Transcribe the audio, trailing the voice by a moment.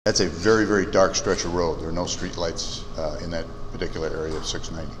That's a very, very dark stretch of road. There are no street lights in that particular area of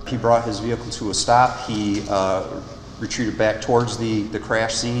 690. He brought his vehicle to a stop. He retreated back towards the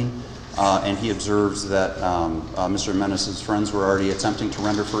crash scene, and he observes that Mr. Menace's friends were already attempting to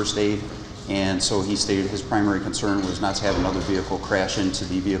render first aid, and so he stated his primary concern was not to have another vehicle crash into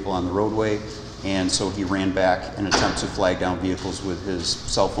the vehicle on the roadway, and so he ran back in an attempt to flag down vehicles with his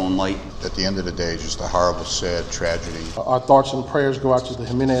cell phone light. At the end of the day, just a horrible, sad tragedy. Our thoughts and prayers go out to the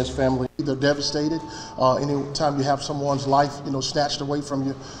Jimenez family. They're devastated. Anytime you have someone's life, snatched away from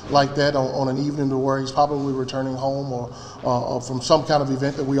you like that on an evening where he's probably returning home or from some kind of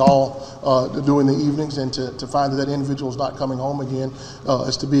event that we all do in the evenings, and to find that individual is not coming home again,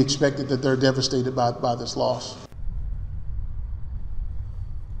 is to be expected that they're devastated by this loss.